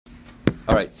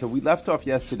All right, so we left off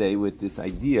yesterday with this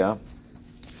idea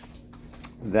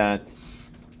that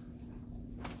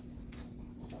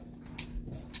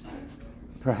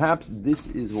perhaps this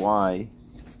is why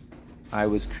I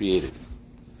was created.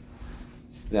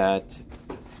 That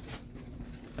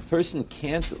a person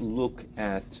can't look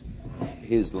at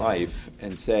his life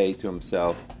and say to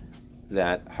himself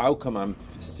that how come I'm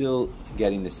still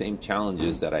getting the same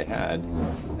challenges that I had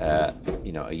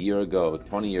a year ago,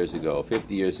 20 years ago,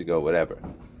 50 years ago, whatever.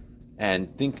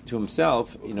 And think to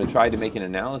himself, try to make an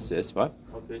analysis. What?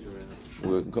 What page are we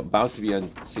on? We're about to be on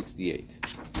 68.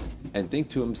 And think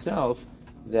to himself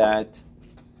that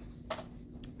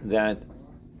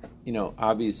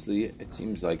obviously it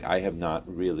seems like I have not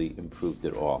really improved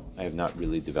at all. I have not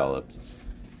really developed,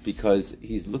 because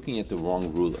he's looking at the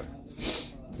wrong ruler.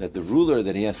 That the ruler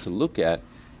that he has to look at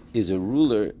is a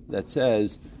ruler that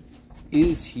says,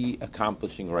 is he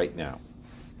accomplishing right now?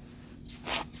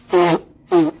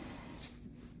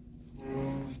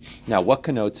 Now, what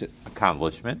connotes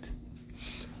accomplishment?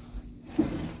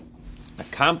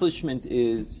 Accomplishment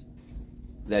is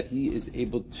that he is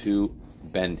able to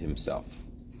bend himself.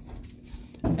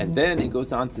 And then it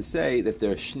goes on to say that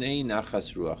there are shnei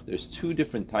nachas ruach. There's two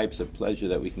different types of pleasure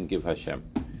that we can give Hashem.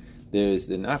 There's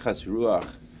the nachas ruach,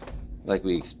 like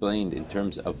we explained in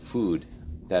terms of food,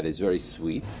 that is very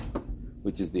sweet,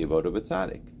 which is the avodah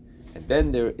b'tzadik. And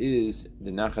then there is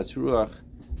the nachas ruach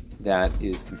that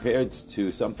is compared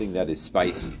to something that is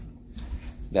spicy.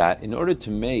 That in order to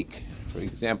make, for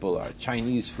example, our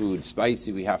Chinese food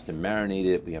spicy, we have to marinate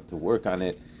it, we have to work on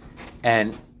it.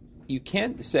 And you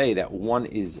can't say that one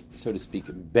is, so to speak,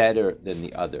 better than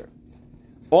the other.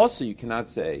 Also, you cannot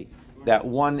say that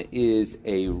one is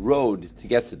a road to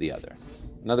get to the other.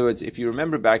 In other words, if you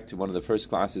remember back to one of the first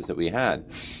classes that we had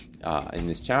in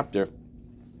this chapter,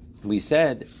 we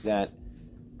said that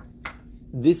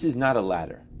this is not a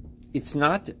ladder. It's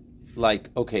not like,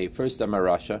 okay, first I'm a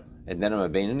Rasha, and then I'm a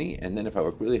Beinoni, and then if I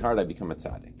work really hard, I become a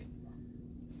tzaddik.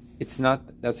 It's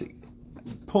not, that's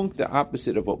the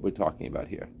opposite of what we're talking about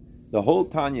here. The whole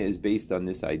Tanya is based on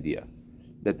this idea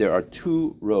that there are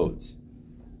two roads,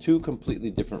 two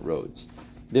completely different roads.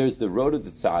 There's the road of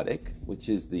the tzaddik, which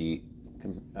is the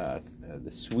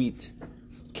sweet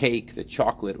cake, the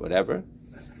chocolate, whatever.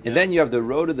 And then you have the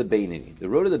road of the Beinoni. The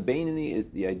road of the Beinoni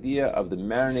is the idea of the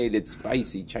marinated,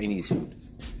 spicy Chinese food.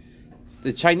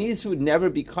 The Chinese food never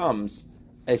becomes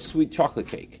a sweet chocolate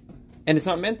cake. And it's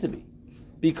not meant to be.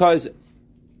 Because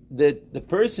the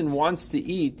person wants to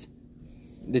eat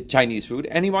the Chinese food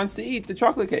and he wants to eat the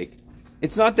chocolate cake.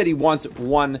 It's not that he wants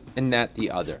one and not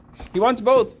the other. He wants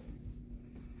both.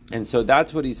 And so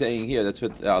that's what he's saying here. That's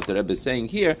what the Rebbe is saying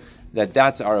here,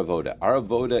 that's our avoda. Our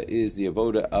avoda is the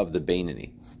avoda of the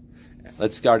Beinoni.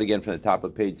 Let's start again from the top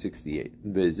of page 68.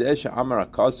 And this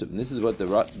is what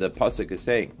the pasuk is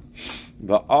saying.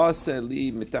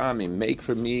 Make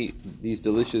for me these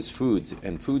delicious foods,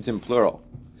 and foods in plural.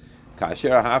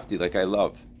 Kasher hafti, like I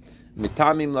love.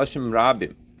 Mitamim lashim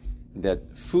rabim,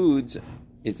 that foods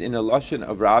is in a lashon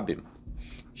of rabim.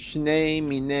 Shnei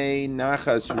minei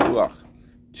nachas ruach,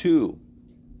 two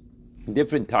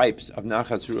different types of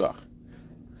nachas ruach.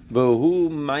 V'hu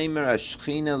maimer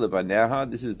hashchina levaneha,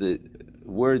 this is the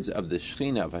words of the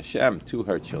Shechina of Hashem to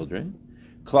her children.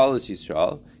 Klaus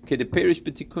Yisrael, kedeperish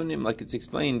b'tikunim, like it's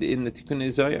explained in the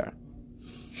Tikkunei Zohar.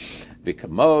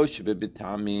 V'kamosh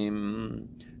v'bitamim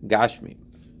gashmim,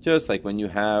 just like when you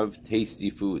have tasty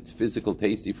foods, physical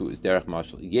tasty foods, derech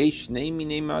mashal. Yesh shnei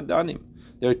minei ma'adanim,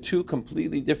 there are two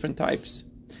completely different types.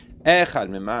 Echad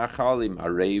mema'achalim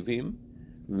arevim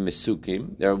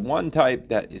v'mesukim, there are one type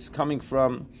that is coming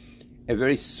from a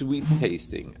very sweet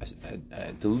tasting,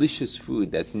 a delicious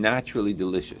food that's naturally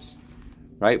delicious,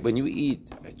 right? When you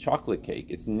eat a chocolate cake,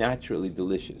 it's naturally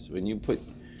delicious. When you put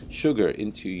sugar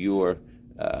into your,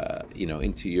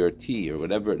 into your tea or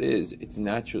whatever it is, it's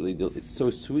naturally, it's so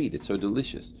sweet, it's so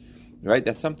delicious, right?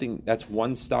 That's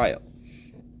one style.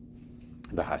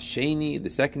 The hasheni, the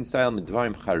second style,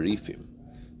 midvarim charifim.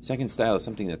 Second style is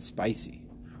something that's spicy,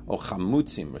 or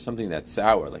chamutzim, or something that's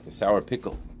sour, like a sour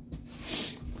pickle.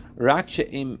 Rak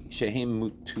shehem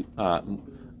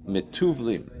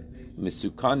metuvlim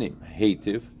misukanim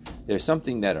hativ. There's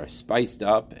something that are spiced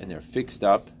up and they're fixed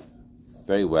up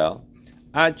very well.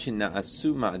 Ad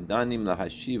shena'asu ma'adanim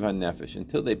lahashiv hanefesh,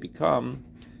 until they become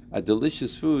a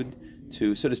delicious food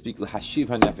to, so to speak, lahashiv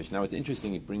hanefesh. Now it's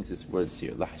interesting he brings this word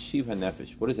here, lahashiv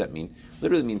hanefesh. What does that mean?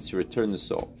 Literally means to return the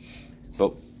soul.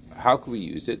 But how can we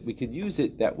use it? We could use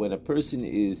it that when a person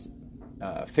is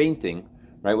fainting,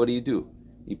 right, what do?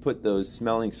 You put those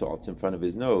smelling salts in front of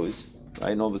his nose,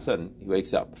 right, and all of a sudden he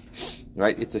wakes up.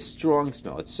 right? It's a strong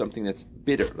smell. It's something that's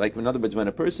bitter. Like, in other words, when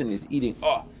a person is eating,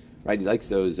 right, he likes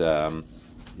those,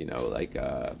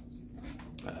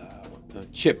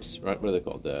 chips, right? What are they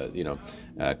called?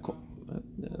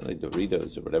 Like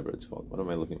Doritos or whatever it's called. What am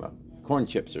I looking about? Corn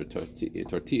chips or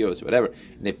tortillas or whatever.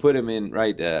 And they put them in,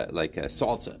 right, like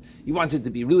salsa. He wants it to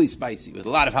be really spicy with a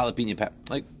lot of jalapeno pepper.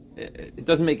 Like, it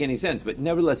doesn't make any sense, but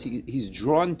nevertheless, he's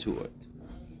drawn to it.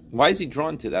 Why is he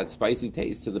drawn to that spicy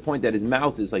taste to the point that his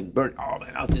mouth is like burnt? Oh,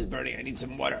 my mouth is burning. I need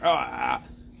some water.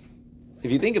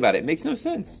 If you think about it, it makes no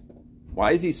sense.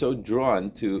 Why is he so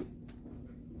drawn to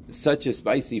such a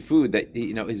spicy food that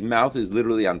his mouth is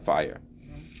literally on fire?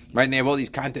 Right, and they have all these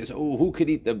contests. Oh, who could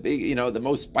eat the big, the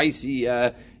most spicy,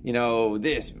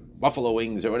 this buffalo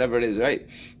wings or whatever it is, right?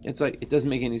 It's like, it doesn't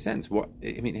make any sense.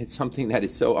 It's something that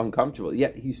is so uncomfortable,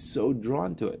 yet he's so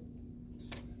drawn to it,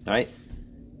 right?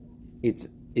 It's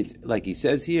like he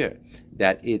says here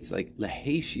that it's like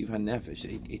leheshiv hanefesh.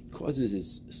 It causes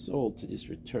his soul to just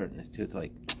return. To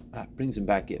like brings him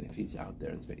back in if he's out there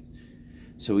in space.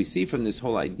 So we see from this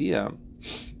whole idea,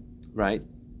 right,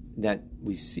 that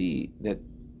we see that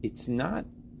it's not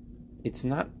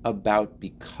about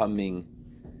becoming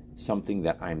something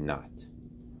that I'm not.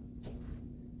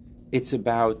 It's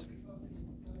about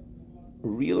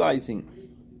realizing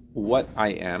what I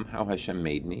am, how Hashem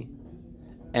made me,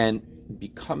 and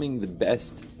becoming the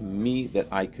best me that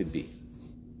I could be.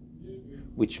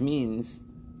 Which means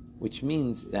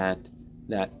that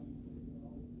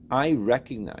I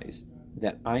recognize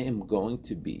that I am going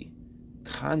to be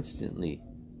constantly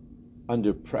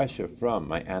under pressure from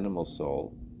my animal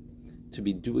soul to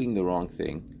be doing the wrong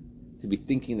thing, to be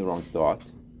thinking the wrong thought,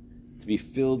 to be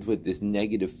filled with this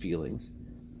negative feelings,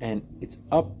 and it's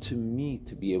up to me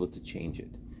to be able to change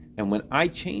it. And when I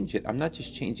change it, I'm not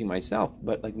just changing myself,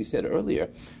 but like we said earlier,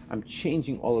 I'm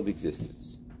changing all of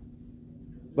existence.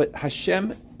 But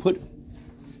Hashem put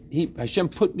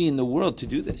me in the world to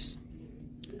do this.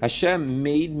 Hashem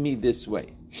made me this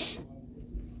way.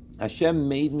 Hashem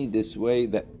made me this way,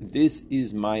 that this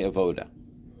is my avoda.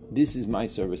 This is my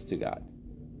service to God.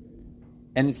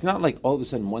 And it's not like all of a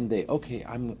sudden one day, okay,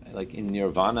 I'm like in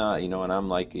nirvana, and I'm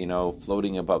like,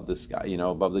 floating above the sky,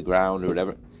 above the ground or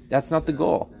whatever. That's not the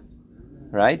goal,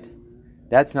 right?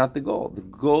 That's not the goal. The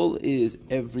goal is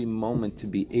every moment to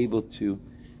be able to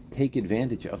take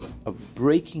advantage of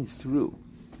breaking through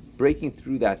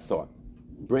that thought,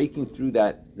 breaking through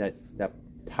that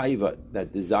taiva,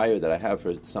 that desire that I have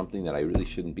for something that I really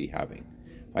shouldn't be having,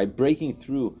 right? Breaking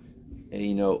through,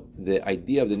 the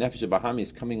idea of the nefesh bahami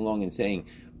is coming along and saying,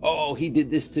 oh, he did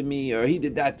this to me, or he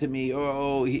did that to me,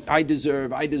 or I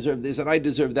deserve this, and I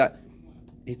deserve that.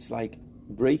 It's like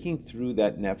breaking through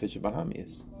that nefesh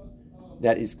bahami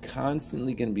that is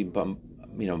constantly going to be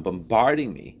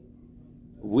bombarding me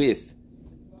with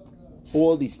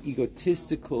all these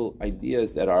egotistical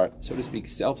ideas that are, so to speak,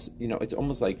 it's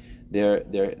almost like they're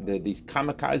these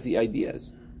kamikaze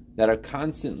ideas that are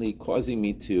constantly causing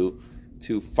me to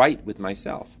fight with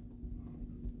myself.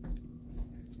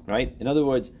 Right? In other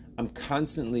words, I'm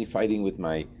constantly fighting with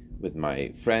my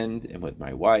friend and with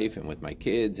my wife and with my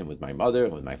kids and with my mother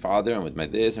and with my father and with my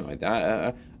this and my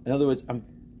that. In other words,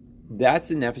 that's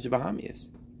the nefesh bahamius.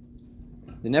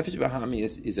 The nefesh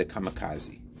bahamius is a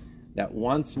kamikaze that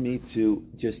wants me to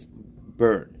just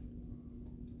burn,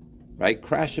 right?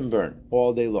 Crash and burn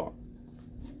all day long.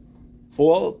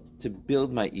 All to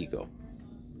build my ego.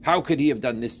 How could he have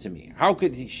done this to me? How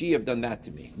could she have done that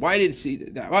to me? Why did she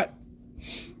do that? What?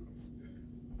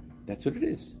 That's what it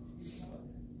is.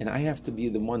 And I have to be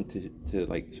the one to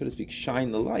like, so to speak,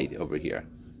 shine the light over here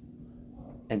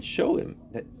and show him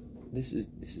that this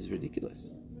is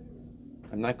ridiculous.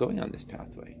 I'm not going on this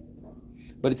pathway.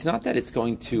 But it's not that it's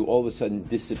going to all of a sudden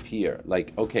disappear.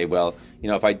 Like, okay, well,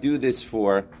 if I do this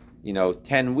for,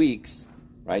 10 weeks,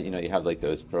 right? You have like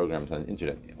those programs on the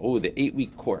internet. Oh, the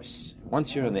 8-week course.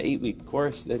 Once you're on the 8-week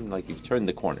course, then like you've turned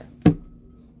the corner.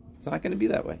 It's not going to be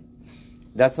that way.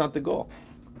 That's not the goal.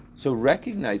 So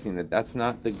recognizing that that's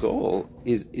not the goal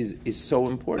is so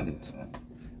important.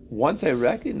 Once I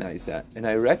recognize that, and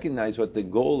I recognize what the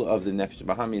goal of the Nefesh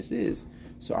Bahamis is,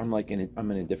 so I'm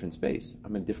in a different space.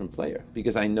 I'm a different player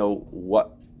because I know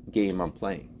what game I'm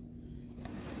playing.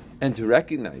 And to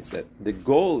recognize that the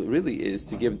goal really is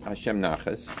to give Hashem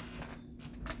nachas,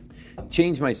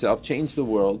 change myself, change the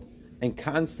world, and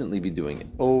constantly be doing it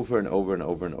over and over and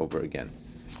over and over again.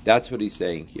 That's what he's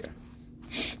saying here.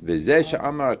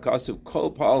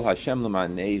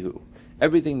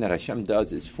 Everything that Hashem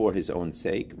does is for His own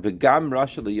sake. And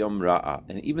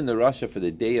even the Rasha for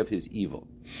the day of his evil.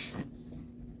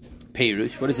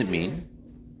 Peirush, what does it mean?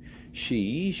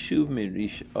 She'yishuv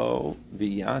mirisho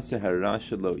v'yaseh hara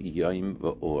shelo yom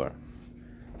v'or.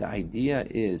 The idea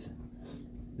is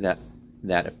that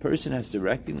a person has to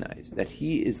recognize that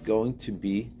he is going to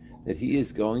be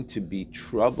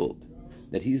troubled,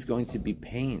 that he's going to be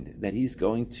pained, that he's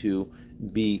going to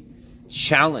be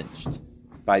challenged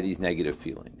by these negative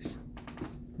feelings.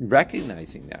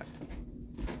 Recognizing that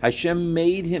Hashem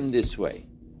made him this way.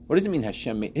 What does it mean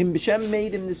Hashem made him? Hashem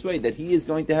made him this way, that he is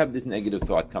going to have this negative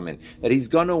thought come in, that he's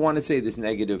going to want to say this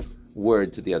negative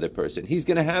word to the other person. He's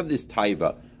going to have this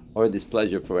taiva or this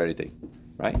pleasure for anything,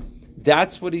 right?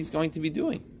 That's what he's going to be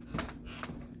doing.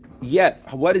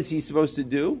 Yet, what is he supposed to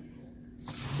do?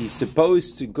 He's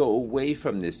supposed to go away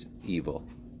from this evil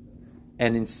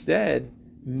and instead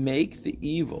make the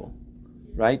evil,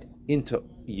 right, into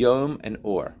yom and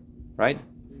or, right?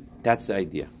 That's the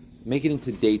idea. Make it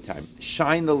into daytime.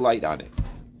 Shine the light on it.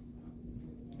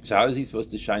 So how is he supposed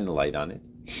to shine the light on it?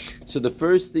 So the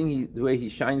first thing, the way he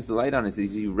shines the light on it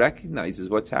is he recognizes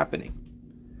what's happening.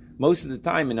 Most of the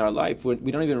time in our life,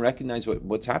 we don't even recognize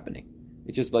what's happening.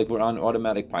 It's just like we're on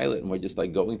automatic pilot and we're just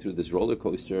like going through this roller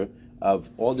coaster of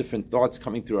all different thoughts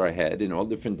coming through our head and all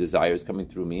different desires coming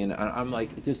through me. And I'm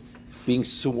like just being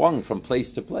swung from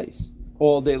place to place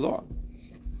all day long.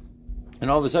 And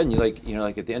all of a sudden, you're like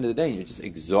at the end of the day, you're just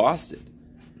exhausted,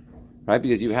 right?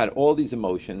 Because you've had all these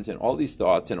emotions and all these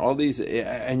thoughts and all these,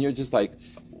 and you're just like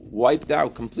wiped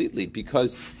out completely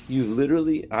because I've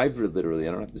literally, I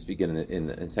don't have to speak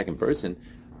in second person,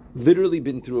 literally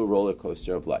been through a roller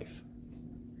coaster of life.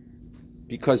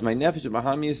 Because my nefesh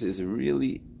Bahamis is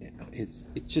really, it's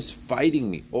just fighting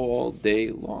me all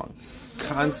day long.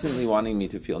 Constantly wanting me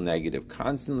to feel negative,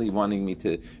 constantly wanting me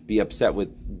to be upset with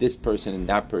this person and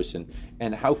that person,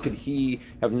 and how could he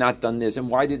have not done this, and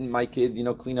why didn't my kid,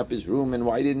 clean up his room, and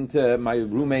why didn't my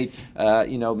roommate,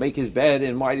 make his bed,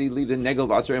 and why did he leave the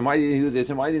negelvasser, and why did he do this,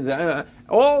 and why did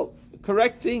all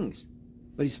correct things,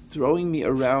 but he's throwing me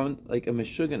around like a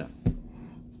meshugana.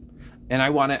 And I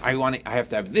have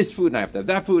to have this food, and I have to have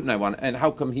that food, and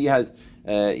how come he has,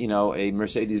 a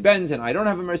Mercedes Benz, and I don't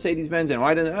have a Mercedes Benz, and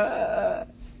why doesn't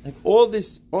like all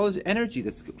this energy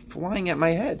that's flying at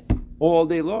my head all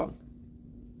day long.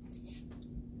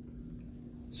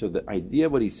 So the idea,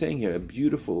 what he's saying here, a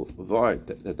beautiful word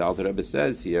that the Alter Rebbe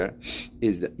says here,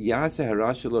 is that Yaseh hara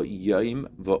shelo yom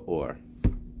v'or.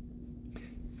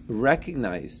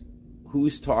 Recognize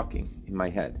who's talking in my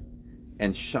head,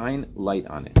 and shine light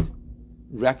on it.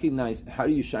 Recognize, how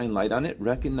do you shine light on it?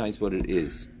 Recognize what it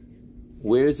is.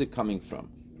 Where is it coming from?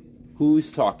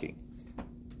 Who's talking?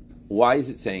 Why is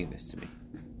it saying this to me?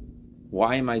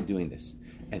 Why am I doing this?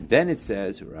 And then it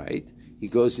says, right, he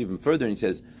goes even further and he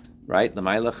says, right, and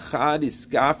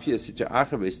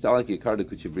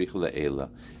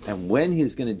when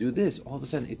he's going to do this, all of a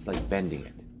sudden it's like bending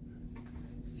it.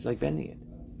 It's like bending it.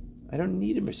 I don't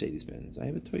need a Mercedes Benz. I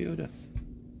have a Toyota.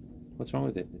 What's wrong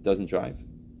with it? It doesn't drive.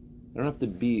 I don't have to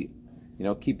be,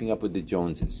 keeping up with the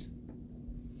Joneses.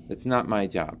 That's not my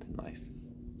job in life,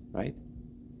 right?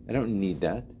 I don't need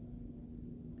that.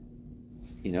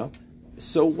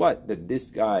 So what that this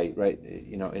guy, right,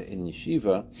 in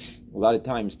yeshiva, a lot of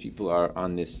times people are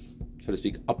on this, so to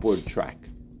speak, upward track.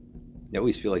 They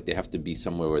always feel like they have to be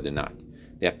somewhere where they're not.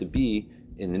 They have to be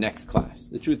in the next class.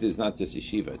 The truth is not just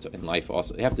yeshiva, it's in life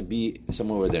also. They have to be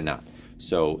somewhere where they're not.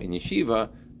 So in yeshiva,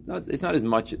 it's not as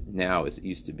much now as it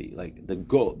used to be. Like the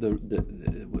goal,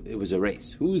 it was a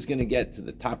race. Who's going to get to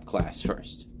the top class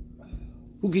first?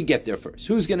 Who can get there first?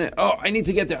 Who's going to? Oh, I need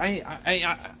to get there.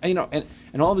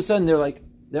 And all of a sudden they're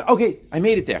okay. I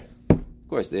made it there. Of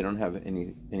course, they don't have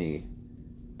any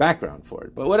background for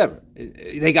it, but whatever.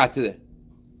 They got to there.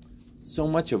 So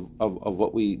much of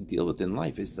what we deal with in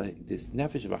life is like this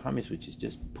nefesh of Bahamis, which is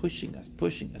just pushing us,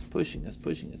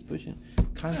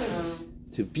 constantly.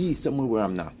 To be somewhere where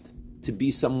I'm not. To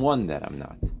be someone that I'm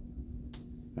not.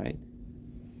 Right?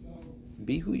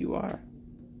 Be who you are.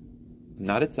 I'm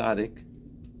not a tzaddik.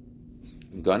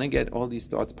 I'm going to get all these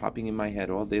thoughts popping in my head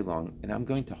all day long, and I'm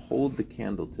going to hold the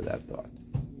candle to that thought.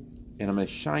 And I'm going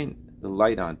to shine the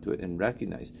light onto it and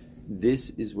recognize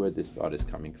this is where this thought is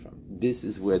coming from. This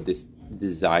is where this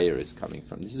desire is coming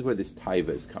from. This is where this taiva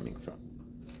is coming from.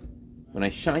 When I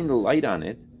shine the light on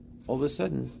it, all of a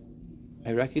sudden,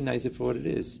 I recognize it for what it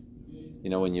is.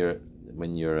 When you're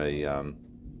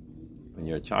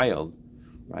a child,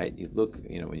 right? You look,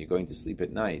 when you're going to sleep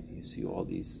at night, you see all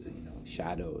these,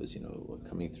 shadows,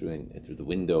 coming through the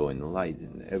window and the light,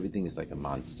 and everything is like a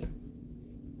monster,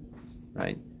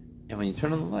 right? And when you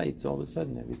turn on the lights, all of a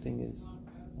sudden,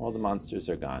 all the monsters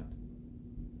are gone.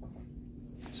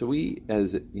 So we,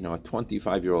 as a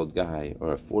 25-year-old guy,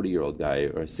 or a 40-year-old guy,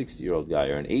 or a 60-year-old guy,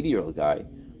 or an 80-year-old guy,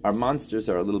 our monsters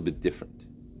are a little bit different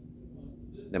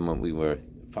than when we were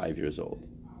 5 years old.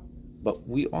 But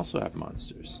we also have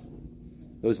monsters.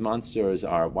 Those monsters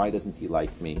are, why doesn't he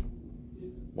like me?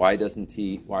 Why didn't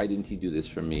he do this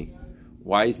for me?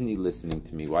 Why isn't he listening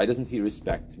to me? Why doesn't he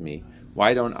respect me?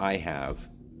 Why don't I have?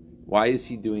 Why is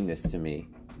he doing this to me?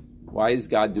 Why is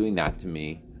God doing that to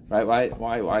me? Right?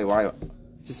 Why?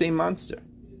 It's the same monster.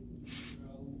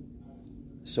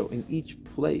 So in each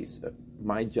place,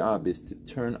 my job is to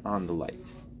turn on the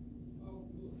light.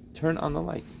 Turn on the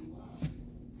light.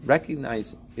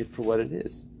 Recognize it for what it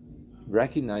is.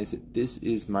 Recognize that this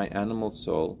is my animal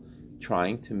soul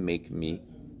trying to make me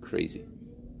crazy,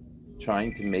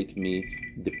 trying to make me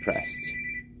depressed.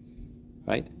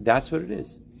 Right? That's what it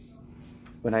is.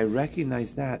 When I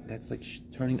recognize that, that's like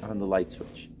turning on the light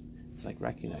switch. It's like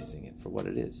recognizing it for what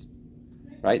it is.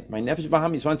 Right? My Nefesh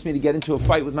Bahamis wants me to get into a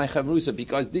fight with my Chavrusa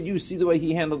because did you see the way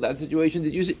he handled that situation?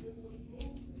 Did you see?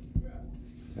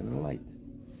 Turn on the light.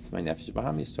 It's my Nefesh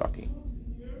Bahamis talking.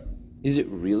 Is it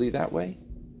really that way?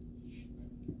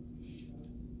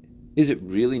 Is it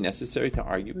really necessary to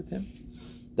argue with him?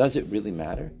 Does it really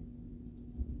matter?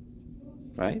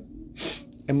 Right?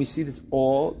 And we see this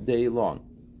all day long.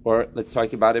 Or let's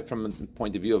talk about it from the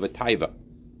point of view of a taiva.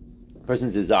 A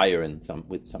person's desire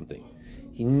with something.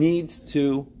 He needs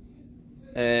to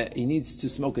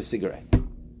smoke a cigarette.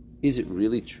 Is it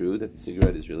really true that the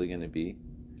cigarette is really going to be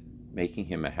making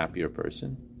him a happier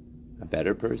person? A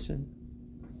better person?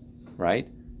 Right?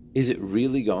 Is it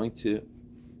really going to?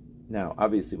 Now,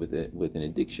 obviously, with an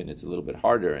addiction, it's a little bit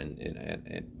harder,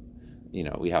 and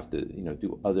we have to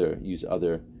use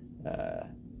other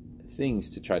things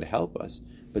to try to help us.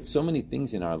 But so many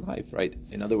things in our life, right?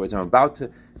 In other words, I'm about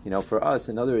to, for us,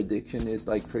 another addiction is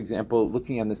like, for example,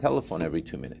 looking on the telephone every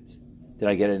 2 minutes. Did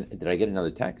I get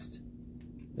another text?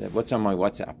 What's on my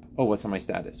WhatsApp? Oh, what's on my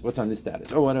status? What's on this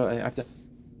status? Oh, what do I have to?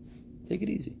 Take it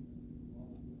easy.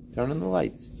 Turn on the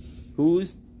lights.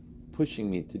 Who's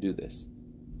pushing me to do this?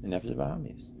 In Nefesh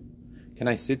Bahamis. Can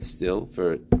I sit still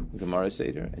for Gemara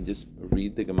Seder and just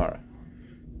read the Gemara?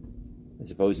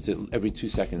 As opposed to every 2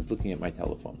 seconds looking at my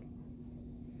telephone.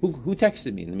 Who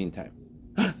texted me in the meantime?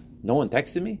 No one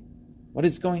texted me? What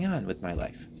is going on with my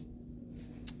life?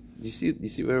 Do you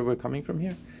see where we're coming from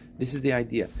here? This is the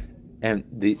idea. And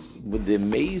the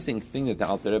amazing thing that the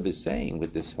Alter Rebbe is saying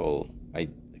with this whole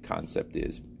concept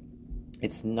is,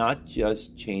 it's not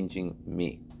just changing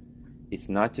me. It's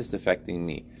not just affecting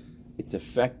me. It's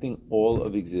affecting all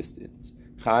of existence.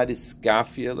 Chad is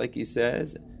skafia, like he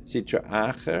says. Sitra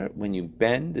acher, when you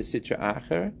bend the sitra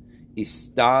acher,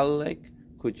 istalek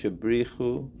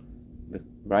kuchabrichu,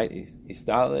 right?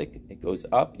 Istalek, it goes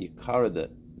up. You carry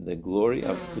the glory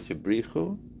of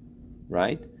kuchabrichu,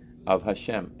 right? Of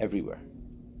Hashem everywhere.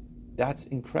 That's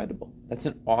incredible. That's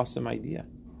an awesome idea,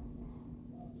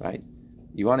 right?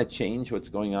 You want to change what's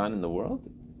going on in the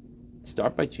world?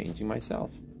 Start by changing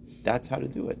myself. That's how to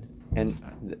do it. And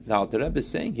the Alter Rebbe is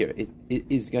saying here, it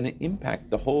is going to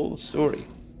impact the whole story.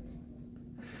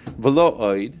 V'lo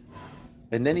oid,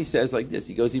 and then he says like this,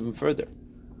 he goes even further.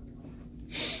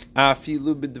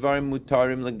 Afilu b'dvarim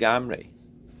mutarim legamrei.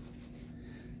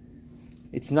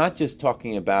 It's not just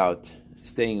talking about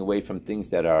staying away from things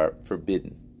that are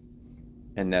forbidden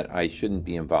and that I shouldn't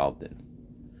be involved in.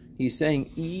 He's saying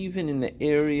even in the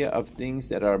area of things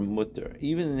that are mutter,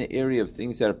 even in the area of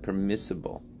things that are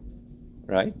permissible,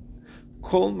 right?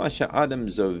 Kol masha adam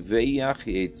zoveyach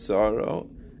yetzaro.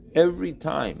 Every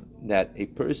time that a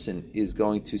person is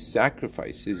going to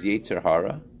sacrifice his yetzer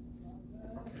hara,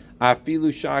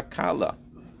 afilu sha'akala,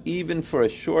 even for a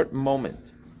short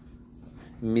moment,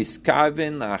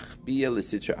 miskaven lachbia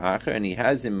l'sitra acher, and he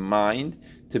has in mind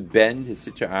to bend his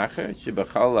sitra acher,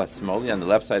 shebachal smoli, on the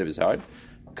left side of his heart.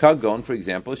 Kagon, for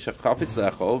example, shachafitz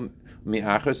lechol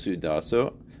mi'acher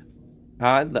sudaso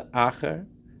ad le'acher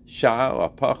sha'a or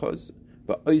apachos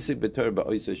ba'oisik b'tor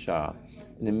ba'oisik sha'a.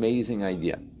 An amazing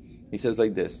idea. He says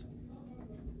like this,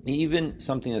 even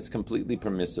something that's completely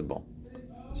permissible.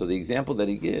 So the example that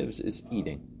he gives is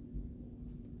eating.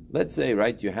 Let's say,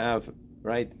 right, you have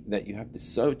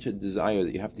such a desire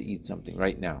that you have to eat something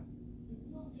right now.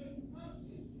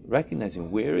 Recognizing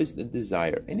where is the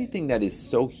desire. Anything that is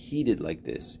so heated like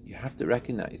this, I have to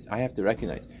recognize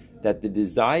that the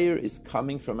desire is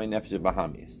coming from my Nefesh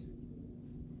Bahamis.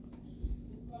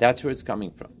 That's where it's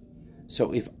coming from.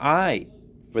 So if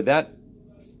for that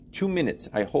 2 minutes,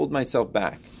 I hold myself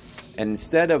back, and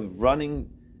instead of running,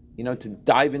 to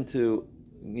dive into,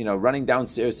 running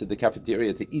downstairs to the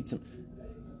cafeteria to eat some,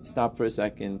 stop for a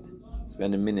second,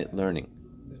 spend a minute learning.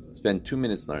 spend 2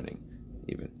 minutes learning,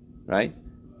 even, right?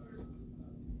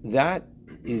 That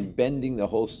is bending the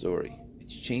whole story.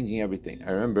 It's changing everything.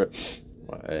 I remember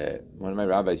one of my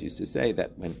rabbis used to say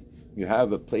that when you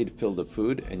have a plate filled of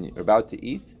food and you're about to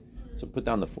eat, so put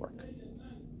down the fork.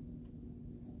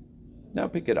 Now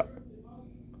pick it up.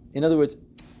 In other words,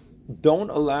 don't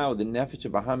allow the nefesh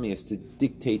Bahamias to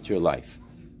dictate your life.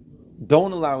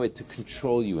 Don't allow it to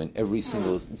control you in every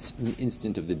single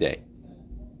instant of the day.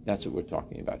 That's what we're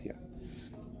talking about here.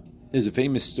 There's a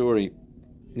famous story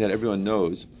that everyone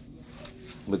knows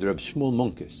with Reb Shmuel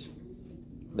Munkes.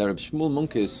 The Reb Shmuel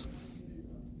Munkes,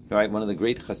 right, one of the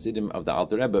great Hasidim of the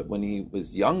Alter Rebbe, when he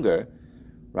was younger,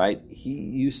 right, he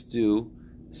used to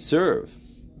serve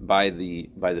by the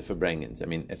Farbrengens. I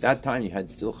mean, at that time you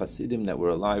had still Hasidim that were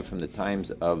alive from the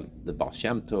times of the Baal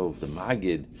Shem Tov, the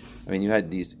Magid. I mean, you had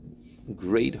these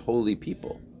great holy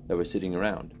people that were sitting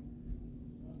around.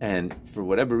 And for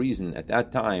whatever reason, at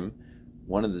that time,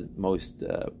 one of the most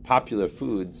popular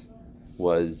foods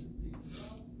was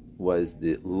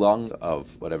the lung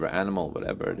of whatever animal,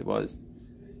 whatever it was.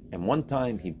 And one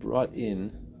time he brought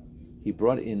in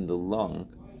the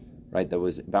lung, right, that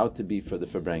was about to be for the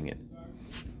Farbrengen.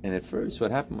 And at first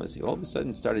what happened was he all of a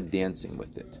sudden started dancing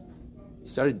with it. He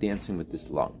started dancing with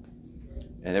this lung.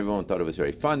 And everyone thought it was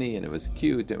very funny and it was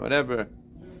cute and whatever.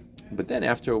 But then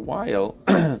after a while,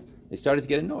 they started to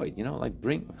get annoyed, like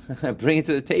bring it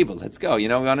to the table, let's go, we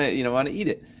want to eat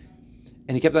it.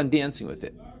 And he kept on dancing with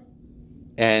it.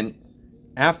 And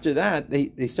after that,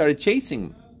 they started chasing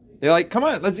him. They're like, come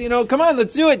on, let's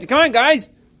do it. Come on, guys.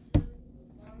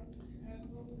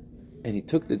 And he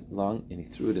took the lung and he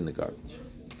threw it in the garbage.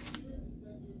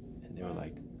 And they were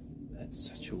like, that's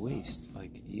such a waste.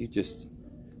 Like, you just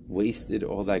wasted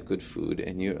all that good food.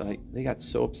 And they got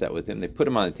so upset with him. They put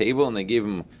him on the table and they gave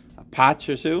him a patch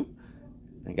or two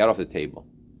and got off the table.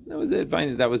 That was it.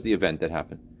 Finally, that was the event that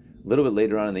happened. A little bit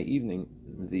later on in the evening,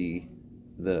 the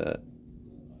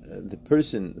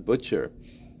butcher,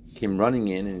 came running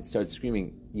in and started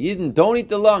screaming, Yidden, don't eat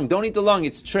the lung,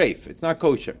 it's treif, it's not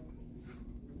kosher.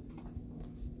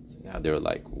 So now they were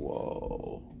like,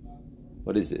 whoa,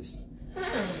 what is this?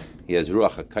 He has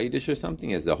Ruach HaKodesh or something?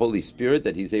 He has the Holy Spirit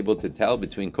that he's able to tell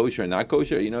between kosher and not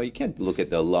kosher? You can't look at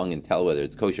the lung and tell whether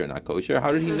it's kosher or not kosher.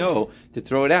 How did he know to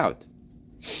throw it out?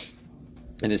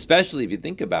 And especially if you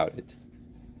think about it,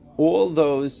 all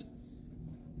those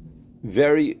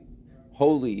very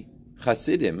holy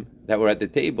Hasidim that were at the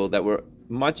table that were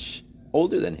much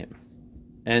older than him.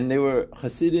 And they were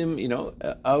Hasidim,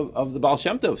 of the Baal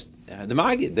Shem Tov, the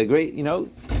Magid, the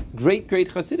great, great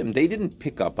Hasidim. They didn't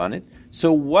pick up on it.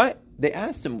 So what, they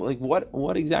asked him,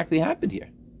 what exactly happened here?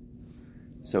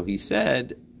 So he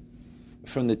said,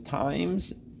 from the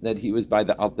times that he was by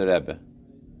the Alter Rebbe,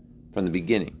 from the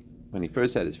beginning, when he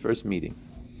first had his first meeting,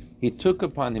 he took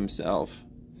upon himself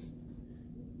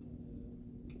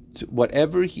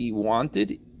whatever he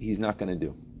wanted, he's not going to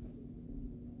do.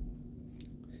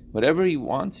 Whatever he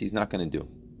wants, he's not going to do.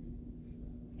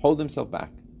 Hold himself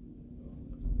back.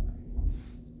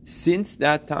 Since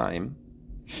that time,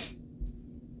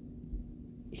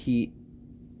 he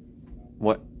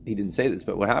didn't say this,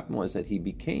 but what happened was that he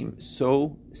became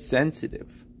so sensitive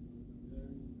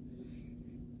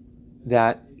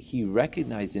that he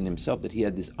recognized in himself that he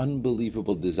had this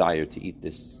unbelievable desire to eat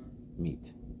this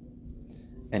meat.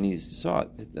 And he saw,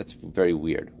 that's very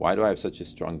weird. Why do I have such a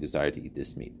strong desire to eat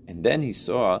this meat? And then he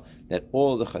saw that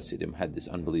all the Hasidim had this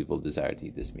unbelievable desire to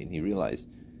eat this meat. And he realized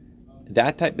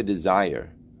that type of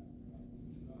desire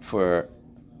for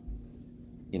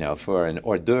an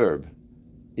hors d'oeuvre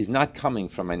is not coming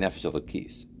from my nefesh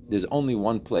elokis. There's only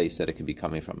one place that it could be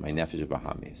coming from, my nefesh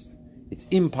bahamis. It's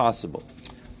impossible.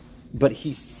 But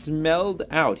he smelled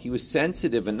out. He was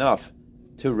sensitive enough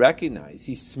to recognize.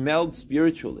 He smelled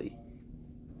spiritually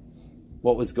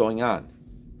what was going on.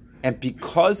 And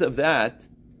because of that,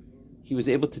 he was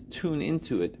able to tune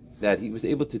into it, that he was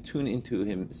able to tune into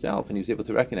himself, and he was able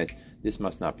to recognize, this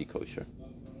must not be kosher.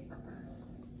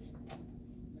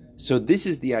 So this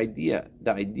is the idea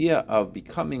of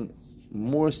becoming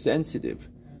more sensitive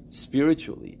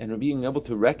spiritually, and being able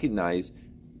to recognize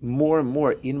more and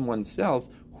more in oneself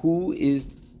who is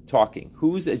talking,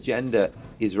 whose agenda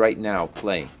is right now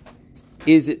playing.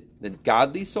 Is it the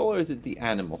godly soul or is it the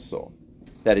animal soul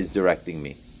that is directing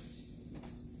me?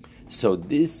 So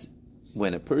this,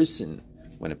 when a person,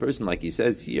 like he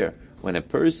says here, when a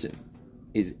person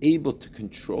is able to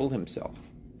control himself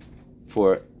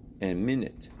for a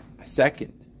minute, a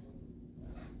second,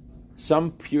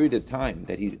 some period of time,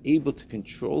 that he's able to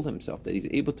control himself, that he's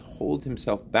able to hold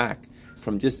himself back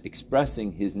from just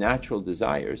expressing his natural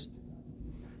desires,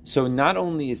 So not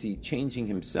only is he changing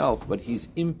himself, but he's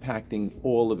impacting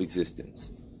all of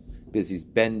existence because he's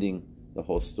bending the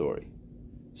whole story.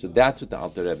 So that's what the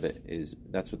Alter Rebbe is.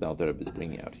 That's what the Alter Rebbe is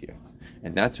bringing out here,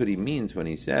 and that's what he means when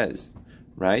he says,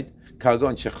 right?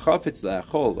 Kagon shechafetz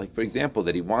le'achol, like for example,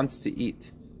 that he wants to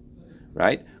eat,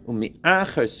 right?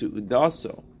 Umi'achar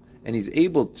su'udaso, and he's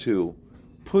able to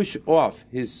push off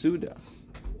his suda.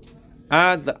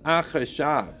 Ad la'achar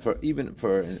shah, for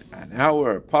an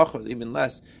hour, pachot, even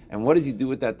less. And what does he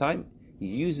do at that time? He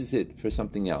uses it for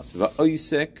something else.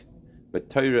 Va'oisek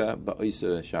b'Torah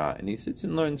ba'oisa shah, and he sits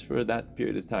and learns for that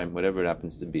period of time, whatever it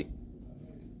happens to be.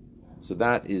 So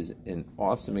that is an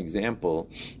awesome example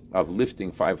of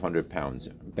lifting 500 pounds,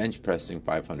 bench pressing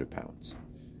 500 pounds.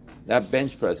 That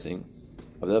bench pressing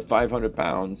of the 500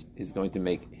 pounds is going to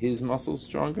make his muscles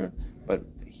stronger, but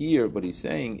here what he's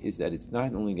saying is that it's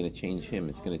not only going to change him,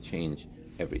 it's going to change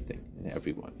everything and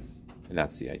everyone. And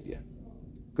that's the idea.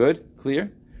 Good?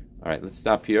 Clear? All right, let's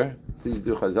stop here. Please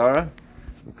do Chazara.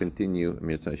 We'll continue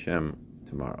Mir Hashem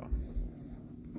tomorrow.